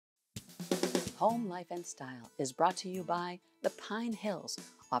Home Life and Style is brought to you by the Pine Hills,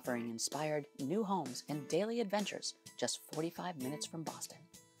 offering inspired new homes and daily adventures just 45 minutes from Boston.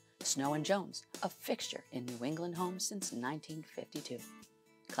 Snow & Jones, a fixture in New England homes since 1952.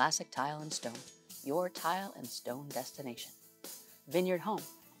 Classic Tile & Stone, your tile and stone destination. Vineyard Home,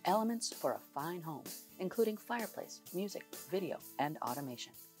 elements for a fine home, including fireplace, music, video, and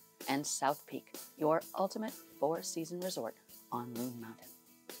automation. And South Peak, your ultimate four-season resort on Loon Mountain.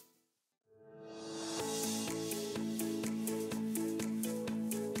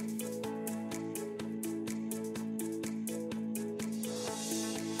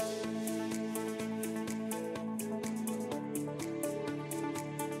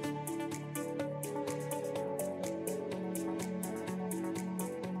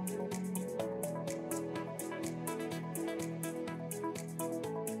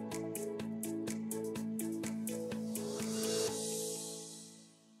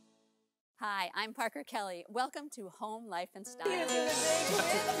 Hi, I'm Parker Kelley. Welcome to Home Life and Style.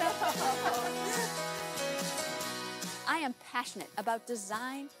 I am passionate about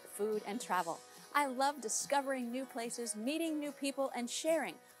design, food, and travel. I love discovering new places, meeting new people, and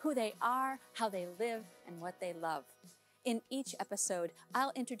sharing who they are, how they live, and what they love. In each episode,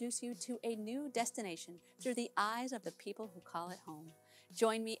 I'll introduce you to a new destination through the eyes of the people who call it home.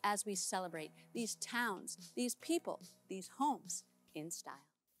 Join me as we celebrate these towns, these people, these homes in style.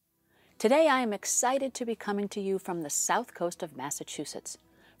 Today, I am excited to be coming to you from the south coast of Massachusetts.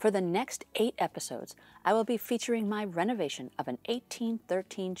 For the next 8 episodes, I will be featuring my renovation of an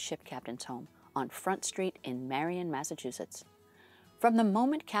 1813 ship captain's home on Front Street in Marion, Massachusetts. From the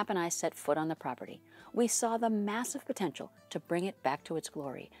moment Cap and I set foot on the property, we saw the massive potential to bring it back to its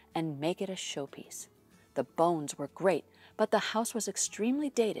glory and make it a showpiece. The bones were great, but the house was extremely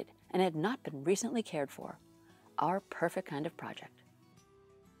dated and had not been recently cared for. Our perfect kind of project.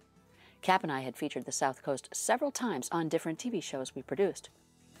 Cap and I had featured the South Coast several times on different TV shows we produced.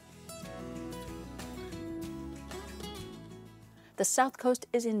 The South Coast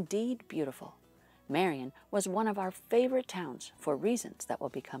is indeed beautiful. Marion was one of our favorite towns for reasons that will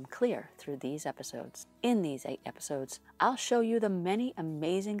become clear through these episodes. In these 8 episodes, I'll show you the many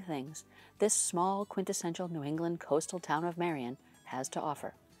amazing things this small, quintessential New England coastal town of Marion has to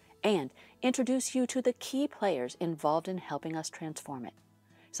offer, and introduce you to the key players involved in helping us transform it.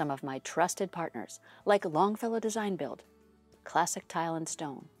 Some of my trusted partners, like Longfellow Design Build, Classic Tile &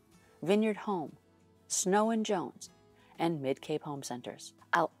 Stone, Vineyard Home, Snow & Jones, and Mid-Cape Home Centers.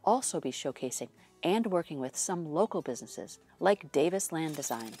 I'll also be showcasing and working with some local businesses like Davis Land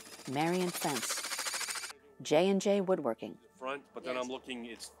Design, Marion Fence, J&J Woodworking. Front, but then I'm looking,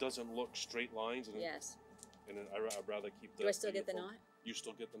 it doesn't look straight lines. And Yes. And I'd rather keep that. Do I still get the knot? You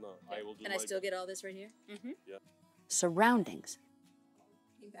still get the knot. Okay. I will do. And I still get all this right here? Mm-hmm. Yeah. Surroundings.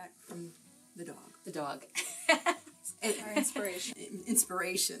 Back from the dog. The dog. Our inspiration.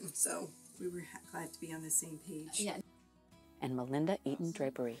 Inspiration. So we were glad to be on the same page. Yeah. And Melinda Eaton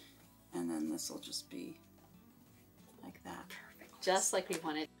Drapery. And then this will just be like that. Perfect. Just like we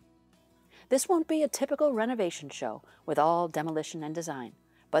wanted. This won't be a typical renovation show with all demolition and design,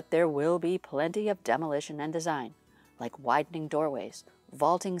 but there will be plenty of demolition and design, like widening doorways,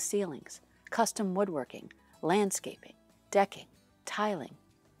 vaulting ceilings, custom woodworking, landscaping, decking, tiling,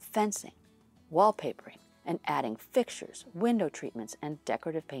 fencing, wallpapering, and adding fixtures, window treatments, and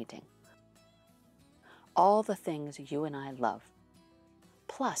decorative painting. All the things you and I love.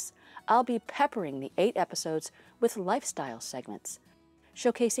 Plus, I'll be peppering the 8 episodes with lifestyle segments,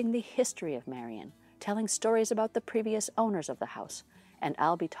 showcasing the history of Marion, telling stories about the previous owners of the house, and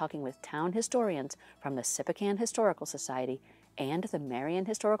I'll be talking with town historians from the Sippacan Historical Society and the Marion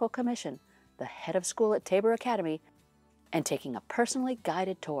Historical Commission, the head of school at Tabor Academy, and taking a personally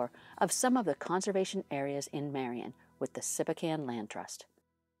guided tour of some of the conservation areas in Marion with the Sippacan Land Trust.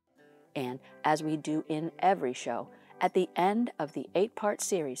 And as we do in every show, at the end of the 8-part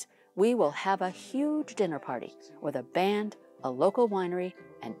series, we will have a huge dinner party with a band, a local winery,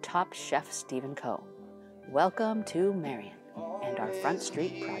 and top chef Stephen Coe. Welcome to Marion and our Front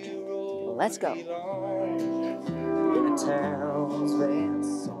Street project. Let's go.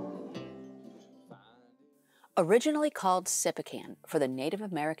 Originally called Sippacan for the Native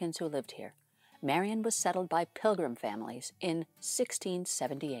Americans who lived here, Marion was settled by Pilgrim families in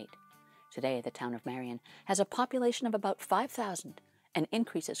 1678. Today, the town of Marion has a population of about 5,000 and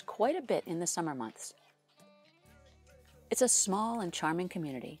increases quite a bit in the summer months. It's a small and charming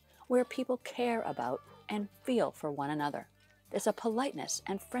community where people care about and feel for one another. There's a politeness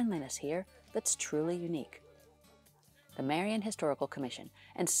and friendliness here that's truly unique. the Marion Historical Commission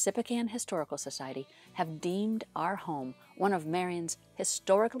and Sipican Historical Society have deemed our home one of Marion's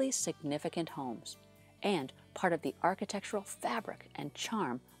historically significant homes and part of the architectural fabric and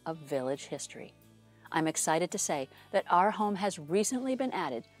charm of village history. I'm excited to say that our home has recently been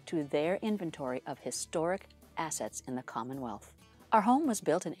added to their inventory of historic assets in the Commonwealth. Our home was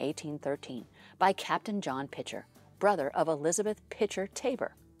built in 1813 by Captain John Pitcher, brother of Elizabeth Pitcher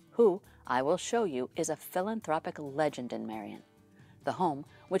Tabor, who, I will show you, is a philanthropic legend in Marion. The home,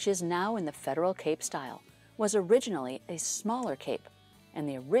 which is now in the Federal Cape style, was originally a smaller cape, and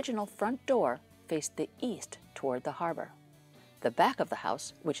the original front door faced the east toward the harbor. The back of the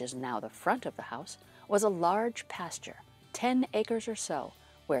house, which is now the front of the house, was a large pasture, 10 acres or so,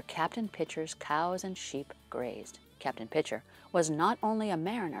 where Captain Pitcher's cows and sheep grazed. Captain Pitcher was not only a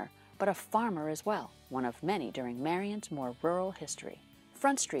mariner, but a farmer as well, one of many during Marion's more rural history.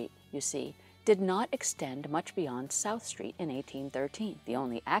 Front Street, you see, did not extend much beyond South Street in 1813. The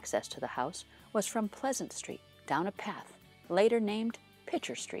only access to the house was from Pleasant Street, down a path, later named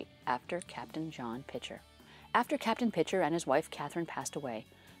Pitcher Street, after Captain John Pitcher. After Captain Pitcher and his wife Catherine passed away,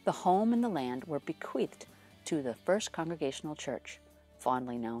 the home and the land were bequeathed to the First Congregational Church,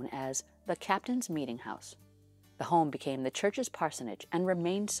 fondly known as the Captain's Meeting House. The home became the church's parsonage and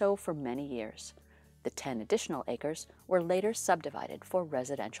remained so for many years. The 10 additional acres were later subdivided for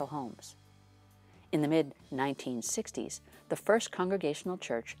residential homes. In the mid-1960s, the First Congregational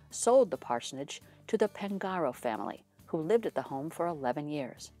Church sold the parsonage to the Pangaro family, who lived at the home for 11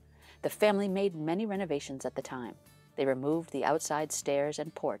 years. The family made many renovations at the time. They removed the outside stairs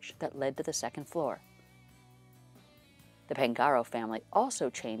and porch that led to the second floor. The Pangaro family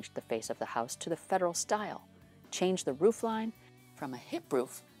also changed the face of the house to the Federal style, changed the roofline from a hip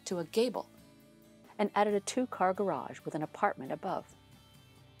roof to a gable, and added a 2-car garage with an apartment above.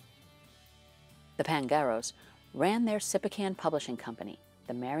 The Pangaros ran their Sipican publishing company,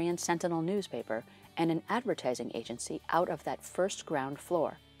 the Marion Sentinel newspaper, and an advertising agency out of that first ground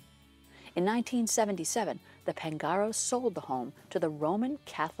floor. In 1977, the Pangaros sold the home to the Roman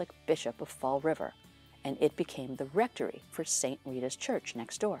Catholic Bishop of Fall River, and it became the rectory for St. Rita's Church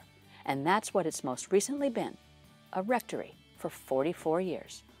next door. And that's what it's most recently been, a rectory for 44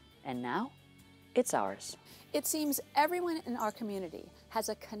 years. And now, it's ours. It seems everyone in our community has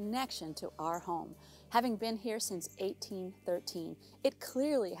a connection to our home. Having been here since 1813, it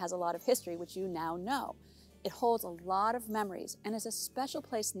clearly has a lot of history, which you now know. It holds a lot of memories and is a special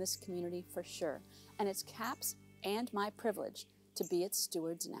place in this community for sure. And it's Cap's and my privilege to be its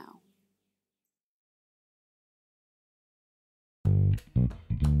stewards now.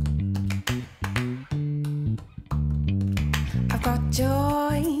 I've got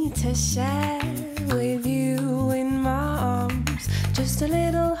joy to share with you in my arms. Just a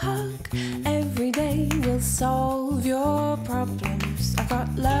little hug every day will solve your problems. I've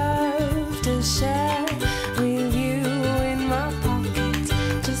got love to share with you in my pocket.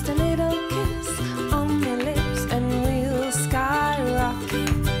 Just a little kiss on the lips and we'll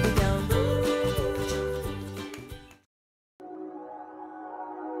skyrocket. We go.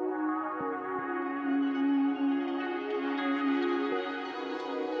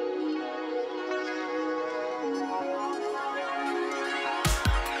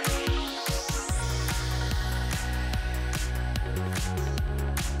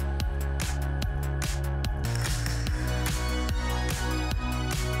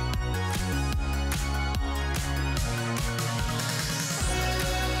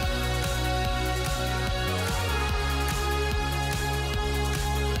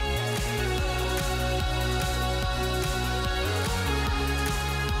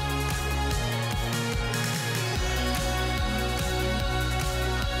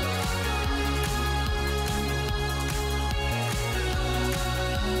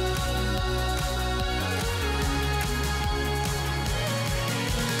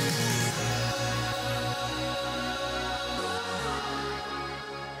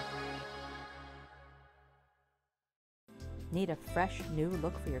 Need a fresh, new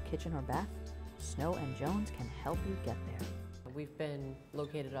look for your kitchen or bath? Snow & Jones can help you get there. We've been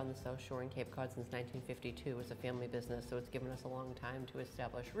located on the South Shore in Cape Cod since 1952 as a family business, so it's given us a long time to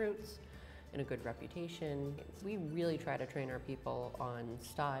establish roots and a good reputation. We really try to train our people on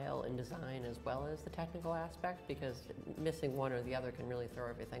style and design as well as the technical aspect, because missing one or the other can really throw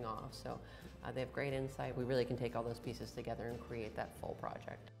everything off. So they have great insight. We really can take all those pieces together and create that full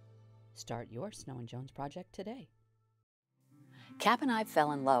project. Start your Snow & Jones project today. Cap and I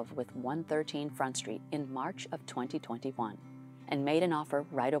fell in love with 113 Front Street in March of 2021 and made an offer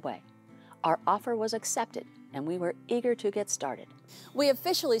right away. Our offer was accepted and we were eager to get started. We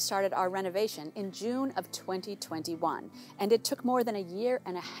officially started our renovation in June of 2021, and it took more than a year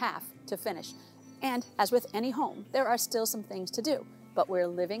and a half to finish. And as with any home, there are still some things to do, but we're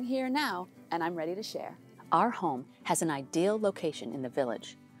living here now, and I'm ready to share. Our home has an ideal location in the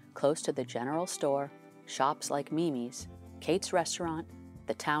village, close to the general store, shops like Mimi's, Kate's Restaurant,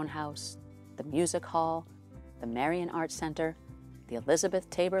 the townhouse, the music hall, the Marion Art Center, the Elizabeth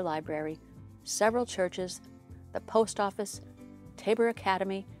Tabor Library, several churches, the post office, Tabor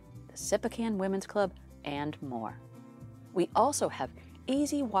Academy, the Sipacan Women's Club, and more. We also have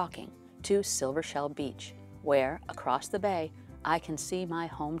easy walking to Silver Shell Beach, where, across the bay, I can see my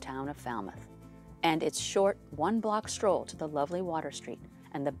hometown of Falmouth, and its short one-block stroll to the lovely Water Street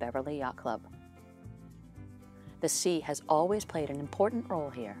and the Beverly Yacht Club. The sea has always played an important role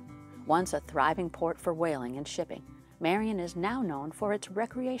here. Once a thriving port for whaling and shipping, Marion is now known for its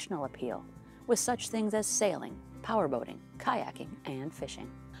recreational appeal, with such things as sailing, powerboating, kayaking, and fishing.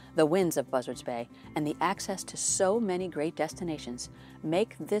 The winds of Buzzards Bay and the access to so many great destinations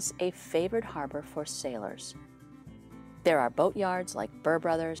make this a favored harbor for sailors. There are boatyards like Burr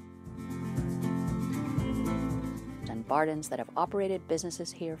Brothers and Barden's that have operated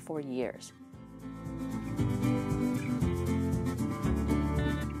businesses here for years.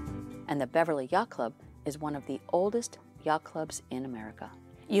 And the Beverly Yacht Club is one of the oldest yacht clubs in America.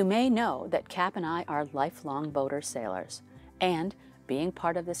 You may know that Cap and I are lifelong boater sailors, and being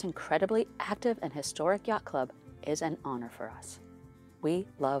part of this incredibly active and historic yacht club is an honor for us. We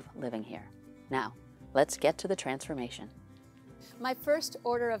love living here. Now, let's get to the transformation. My first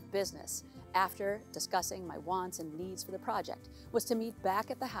order of business, after discussing my wants and needs for the project, was to meet back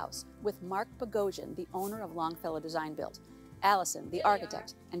at the house with Mark Bogosian, the owner of Longfellow Design Build, Allison, the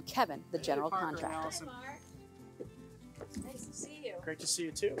architect, and Kevin, the general contractor. Nice to see you. Great to see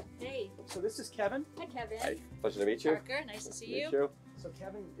you too. Hey. So this is Kevin. Hi, Kevin. Hi. Pleasure to meet you. Parker, nice to see you. So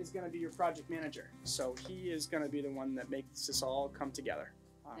Kevin is going to be your project manager. So he is going to be the one that makes this all come together,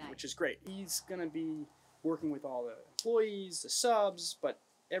 which is great. He's going to be working with all the employees, the subs, but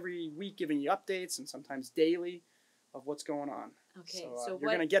every week giving you updates and sometimes daily of what's going on. Okay. So you're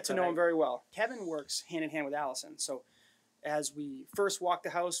going to get to know him very well. Kevin works hand in hand with Allison. So as we first walk the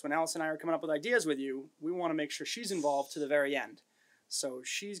house, when Allison and I are coming up with ideas with you, we want to make sure she's involved to the very end. So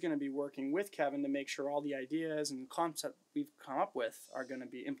she's going to be working with Kevin to make sure all the ideas and concepts we've come up with are going to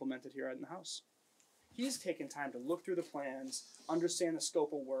be implemented here in the house. He's taken time to look through the plans, understand the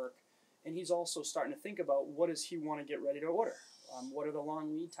scope of work, and he's also starting to think about what does he want to get ready to order. What are the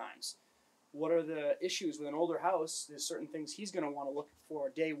long lead times? What are the issues with an older house? There's certain things he's going to want to look for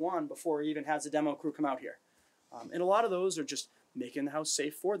day one before he even has the demo crew come out here. And a lot of those are just making the house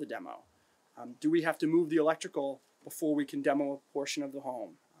safe for the demo. Do we have to move the electrical before we can demo a portion of the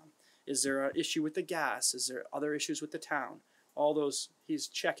home? Is there an issue with the gas? Is there other issues with the town? All those he's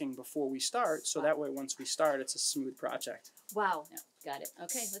checking before we start, so that way once we start, it's a smooth project. Wow. Yeah, got it.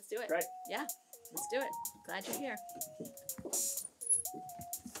 Okay, let's do it. Great. Yeah, let's do it. Glad you're here.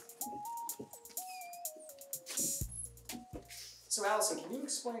 So Allison, can you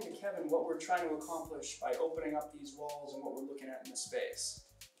explain to Kevin what we're trying to accomplish by opening up these walls and what we're looking at in this space?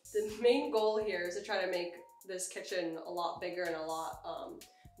 The main goal here is to try to make this kitchen a lot bigger and a lot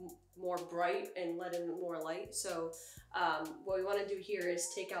more bright and let in more light. So what we want to do here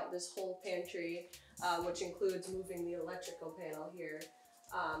is take out this whole pantry, which includes moving the electrical panel here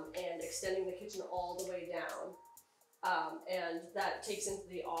and extending the kitchen all the way down. And that takes into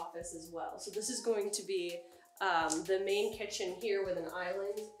the office as well. So this is going to be the main kitchen here with an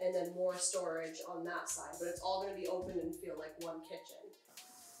island and then more storage on that side. But it's all going to be open and feel like one kitchen.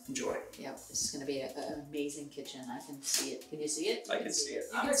 Enjoy. Yep, this is going to be an amazing kitchen. I can see it. Can you see it? I can see it.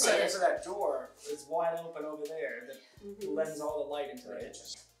 I'm excited for that door. It's wide open over there that lends all the light into the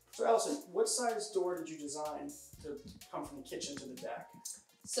kitchen. So Allison, what size door did you design to come from the kitchen to the deck?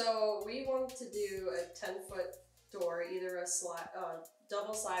 So we want to do a 10-foot door, either a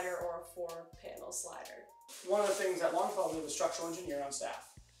double slider or a 4-panel slider. One of the things at Longfellow, we have a structural engineer on staff.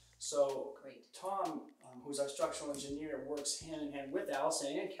 So Great. Tom, who's our structural engineer, works hand in hand with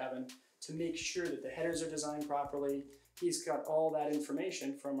Allison and Kevin to make sure that the headers are designed properly. He's got all that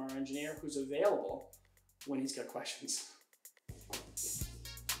information from our engineer who's available when he's got questions. All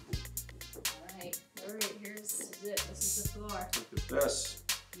right, here's it. This is the floor. Look at this.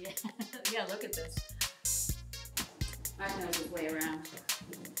 Yeah, yeah, look at this. Mark knows his way around.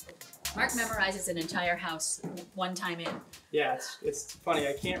 Mark memorizes an entire house one time in. Yeah, it's funny.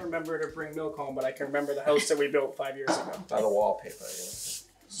 I can't remember to bring milk home, but I can remember the house that we built 5 years ago. Not a wallpaper, yeah.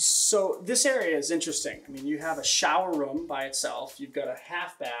 So this area is interesting. I mean, you have a shower room by itself. You've got a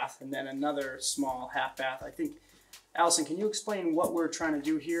half bath and then another small half bath. I think, Allison, can you explain what we're trying to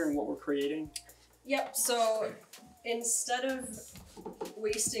do here and what we're creating? Yep, so instead of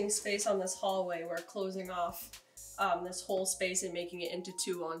wasting space on this hallway, we're closing off this whole space and making it into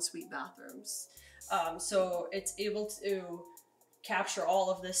 2 ensuite bathrooms. So it's able to capture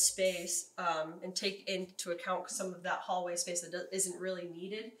all of this space and take into account some of that hallway space that isn't really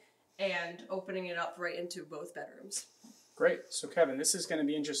needed, and opening it up right into both bedrooms. Great. So Kevin, this is going to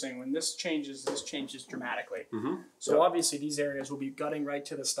be interesting. When this changes dramatically. Mm-hmm. So obviously these areas will be gutting right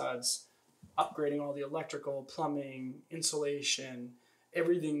to the studs, upgrading all the electrical, plumbing, insulation,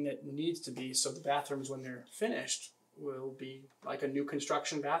 everything that needs to be. So the bathrooms, when they're finished, will be like a new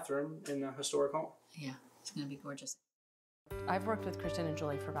construction bathroom in a historic home. Yeah, it's going to be gorgeous. I've worked with Kristen and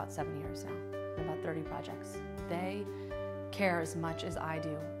Julie for about 7 years now, and about 30 projects. They care as much as I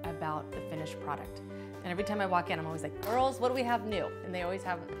do about the finished product. And every time I walk in, I'm always like, girls, what do we have new? And they always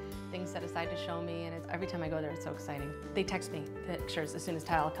have things set aside to show me, and every time I go there, it's so exciting. They text me pictures as soon as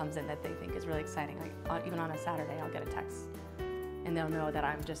tile comes in that they think is really exciting. Like, even on a Saturday, I'll get a text, and they'll know that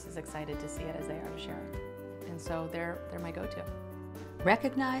I'm just as excited to see it as they are to share it. And so they're my go-to.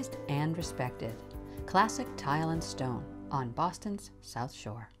 Recognized and respected. Classic tile and stone on Boston's South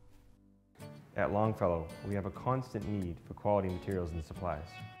Shore. At Longfellow, we have a constant need for quality materials and supplies.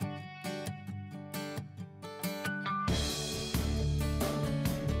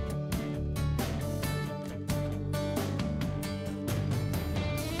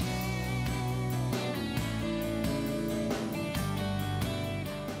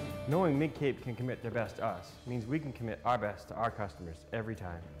 Knowing Mid-Cape can commit their best to us means we can commit our best to our customers every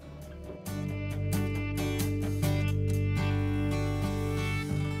time.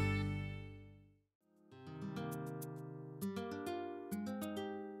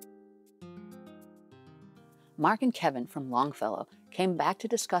 Mark and Kevin from Longfellow came back to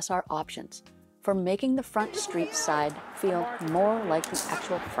discuss our options for making the front street side feel more like the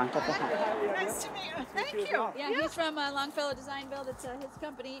actual front of the home. Nice to meet you. Thank you. Yeah, he's from Longfellow Design Build. It's his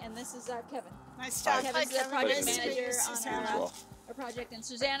company, and this is Kevin. Nice job. Kevin's the project manager on our our project, and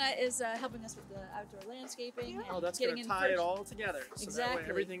Susanna is helping us with the outdoor landscaping. Oh, and that's getting going to in tie it first. all together. So that way Exactly.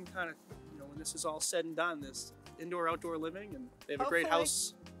 everything kind of, when this is all said and done, this indoor-outdoor living, and they have a great Hopefully.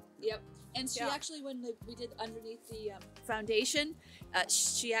 house. Yep. And she actually, when we did underneath the foundation,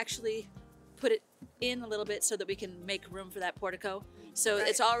 she actually put it in a little bit so that we can make room for that portico. So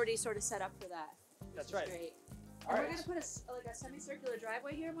it's already sort of set up for that. That's right. Great. All And right. we're going to put like a semicircular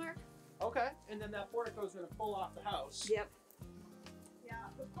driveway here, Mark. Okay, and then that portico is going to pull off the house. Yep. Yeah,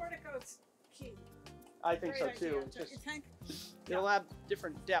 the portico's key. I think so Great too. idea, It's don't you just, think? it'll add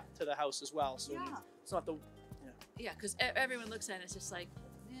different depth to the house as well. So Yeah. it's not the. Yeah, because everyone looks at it, it's just like,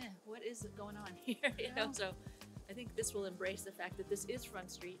 what is going on here? You know, so I think this will embrace the fact that this is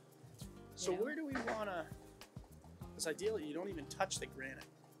Front Street. So where do we want to? Because ideally, you don't even touch the granite.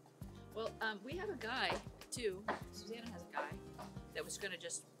 Well, we have a guy too. Susanna has a guy that was going to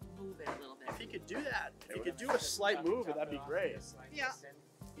just move it a little bit. If you could do that, if you could do a slight move, that'd be great. Yeah.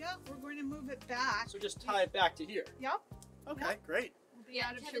 Yeah, we're going to move it back. So just tie it back to here. Yep. Okay, Yep. great. We'll be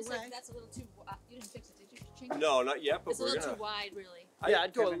out of Kevin your said way. that's a little too. You didn't fix it, did you? Change it? No, not yet, but It's a we're little gonna. too wide, really. Yeah,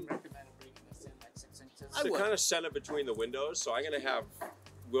 I'd go. It's the kind of center between the windows, so I'm gonna have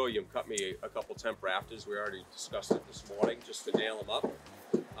William cut me a couple temp rafters. We already discussed it this morning, just to nail them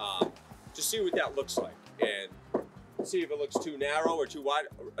up. Just see what that looks like, and see if it looks too narrow or too wide.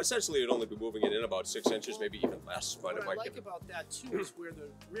 Essentially, it'd only be moving it in about 6 inches, maybe even less. But What it I might like give it. about that too is where the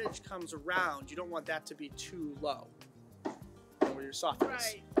ridge comes around. You don't want that to be too low. Where your soffit is.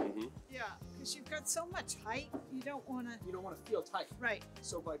 Right. Mm-hmm. Yeah, because you've got so much height, you don't want to. You don't want to feel tight. Right.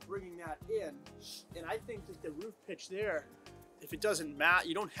 So by bringing that in, and I think that the roof pitch there, if it doesn't matter,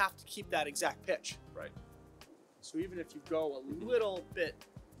 you don't have to keep that exact pitch. Right. So even if you go a little bit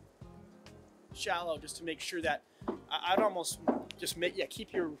shallow, just to make sure that I'd almost just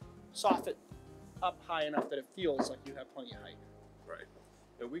keep your soffit up high enough that it feels like you have plenty of height. Right.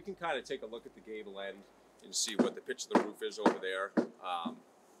 And we can kind of take a look at the gable end and see what the pitch of the roof is over there.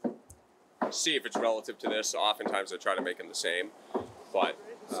 See if it's relative to this. Oftentimes I try to make them the same, but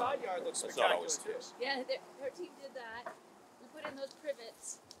The side yard looks that's not always spectacular the too. case. Yeah, her team did that. We put in those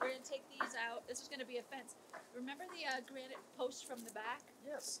privets. We're going to take these out. This is going to be a fence. Remember the granite posts from the back?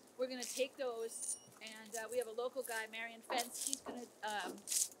 Yes. We're going to take those, and we have a local guy, Marion Fence.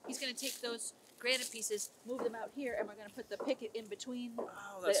 He's going to take those granite pieces, move them out here, and we're going to put the picket in between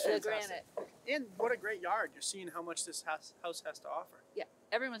Oh, that's the fantastic. granite. And what a great yard. You're seeing how much this house has to offer. Yeah,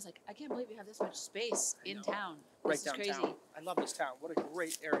 everyone's like, I can't believe you have this much space in town. Right This is downtown. crazy. I love this town. What a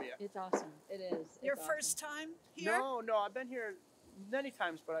great area. It's awesome. It is. Your It's first time here? No, I've been here many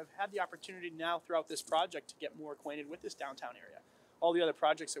times, but I've had the opportunity now throughout this project to get more acquainted with this downtown area. All the other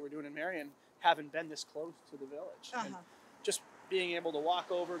projects that we're doing in Marion haven't been this close to the village. And just being able to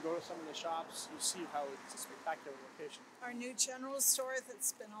walk over, go to some of the shops, you see how it's a spectacular location. Our new general store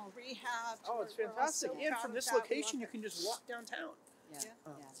that's been all rehabbed. Oh, it's We're all fantastic. so And proud from of this that. We location, you love can just walk downtown,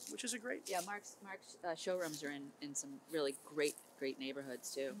 which is a great. Yeah, Mark's showrooms are in some really great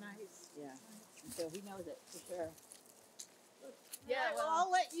neighborhoods too. Nice. Yeah. And so he knows it for sure. Yeah, well,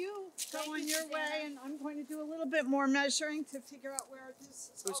 I'll let you go on your way, and I'm going to do a little bit more measuring to figure out where this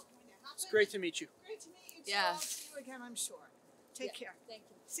is all going to happen. It's great to meet you. Great to meet you. Yeah. I'll see you again, I'm sure. Take care. Thank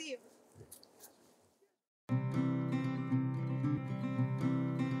you. See you.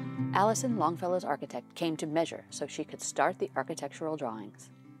 Allison Longfellow's architect came to measure so she could start the architectural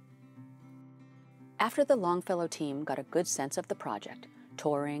drawings. After the Longfellow team got a good sense of the project,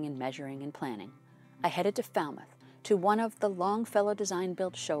 touring and measuring and planning, I headed to Falmouth to one of the Longfellow Design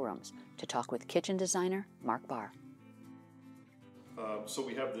Built showrooms to talk with kitchen designer Mark Barr. So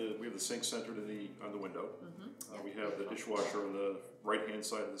we have the sink centered on the window. We have the dishwasher on the right-hand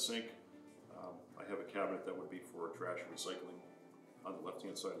side of the sink. I have a cabinet that would be for trash and recycling on the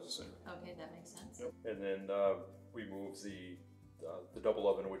left-hand side of the sink. Okay, that makes sense. Yep. And then we moved the double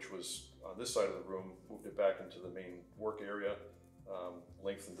oven, which was on this side of the room, moved it back into the main work area,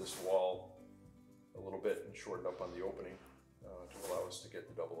 lengthened this wall a little bit and shortened up on the opening to allow us to get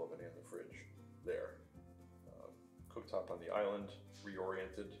the double oven and the fridge there. Cooktop on the island,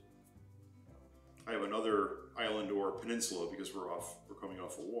 reoriented. I have another island or peninsula because we're coming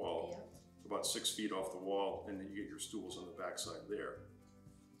off a wall, about 6 feet off the wall, and then you get your stools on the back side there.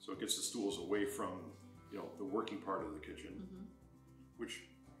 So it gets the stools away from, the working part of the kitchen, which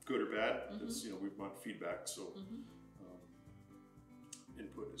good or bad, it's, we want feedback, so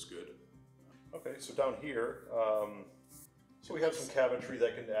input is good. Okay, so down here, so we have some cabinetry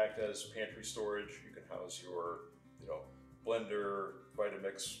that can act as pantry storage. You can house your, blender,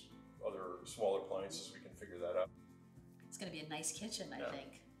 Vitamix, other smaller appliances. We can figure that out. It's going to be a nice kitchen, I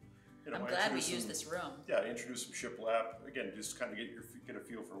think. I'm glad we used this room. Yeah, introduce some shiplap. Again, just kind of get a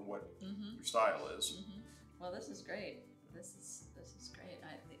feel for what your style is. Well, this is great. This is great.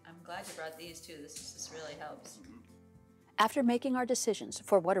 I'm glad you brought these too. This really helps. After making our decisions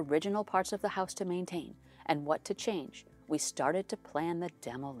for what original parts of the house to maintain and what to change, we started to plan the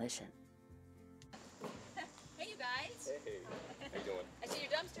demolition. Hey, you guys. Hey, how you doing? I see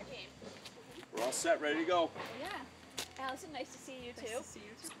your dumpster came. We're all set, ready to go. Yeah. Allison, nice to see you too.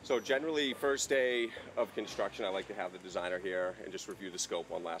 So generally, first day of construction, I like to have the designer here and just review the scope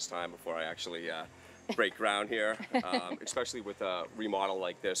one last time before I actually break ground here, especially with a remodel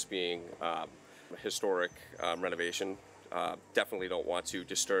like this being a historic renovation. Definitely don't want to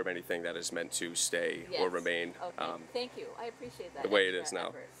disturb anything that is meant to stay or remain. Okay. Thank you. I appreciate that. The way it is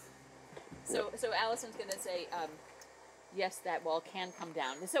now. So Allison's going to say, yes, that wall can come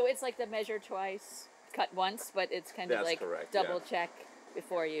down. So it's like the measure twice, cut once, but it's kind of like correct, double check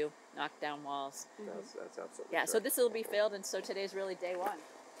before you knock down walls. That's absolutely Yeah, so this will be filled, and so today's really day one.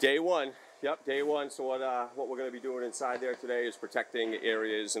 Day one. Yep, day one. So what we're going to be doing inside there today is protecting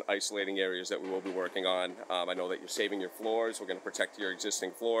areas and isolating areas that we will be working on. I know that you're saving your floors. We're going to protect your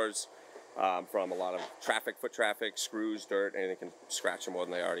existing floors from a lot of foot traffic, screws, dirt, anything can scratch them more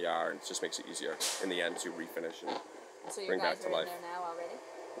than they already are, and it just makes it easier in the end to refinish and so bring back to life. So you guys are in there now already?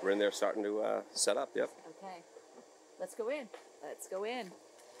 We're in there starting to set up, yep. Okay, let's go in. Let's go in.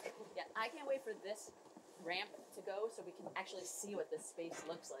 Yeah, I can't wait for this ramp to go so we can actually see what this space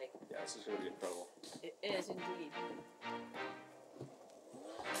looks like. Yeah, this is going to be incredible. It is indeed.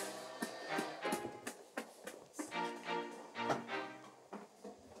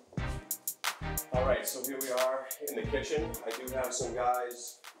 All right, so here we are in the kitchen. I do have some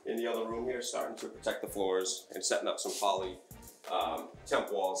guys in the other room here starting to protect the floors and setting up some poly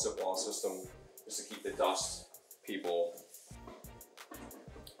temp wall, zip wall system just to keep the dust people.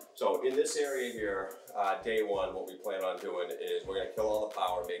 So in this area here, day one, what we plan on doing is we're going to kill all the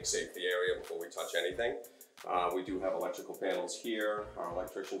power, make safe the area before we touch anything. We do have electrical panels here. Our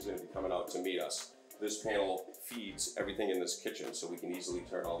electrician's going to be coming out to meet us. This panel feeds everything in this kitchen, so we can easily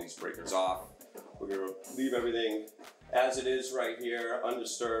turn all these breakers off. We're going to leave everything as it is right here,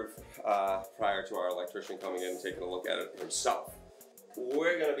 undisturbed, prior to our electrician coming in and taking a look at it himself.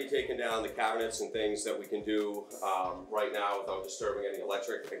 We're going to be taking down the cabinets and things that we can do right now without disturbing any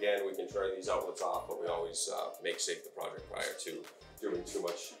electric. Again, we can turn these outlets off, but we always make safe the project prior to doing too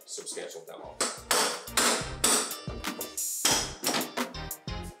much substantial demo.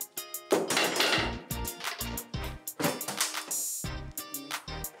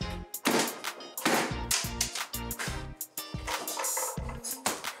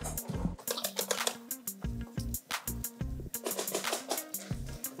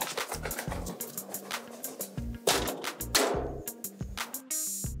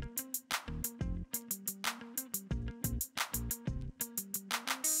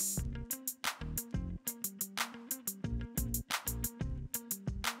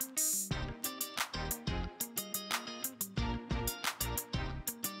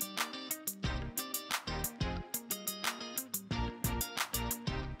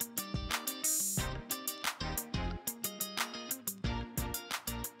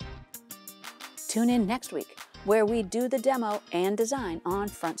 Tune in next week, where we do the demo and design on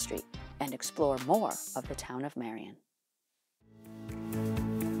Front Street and explore more of the town of Marion.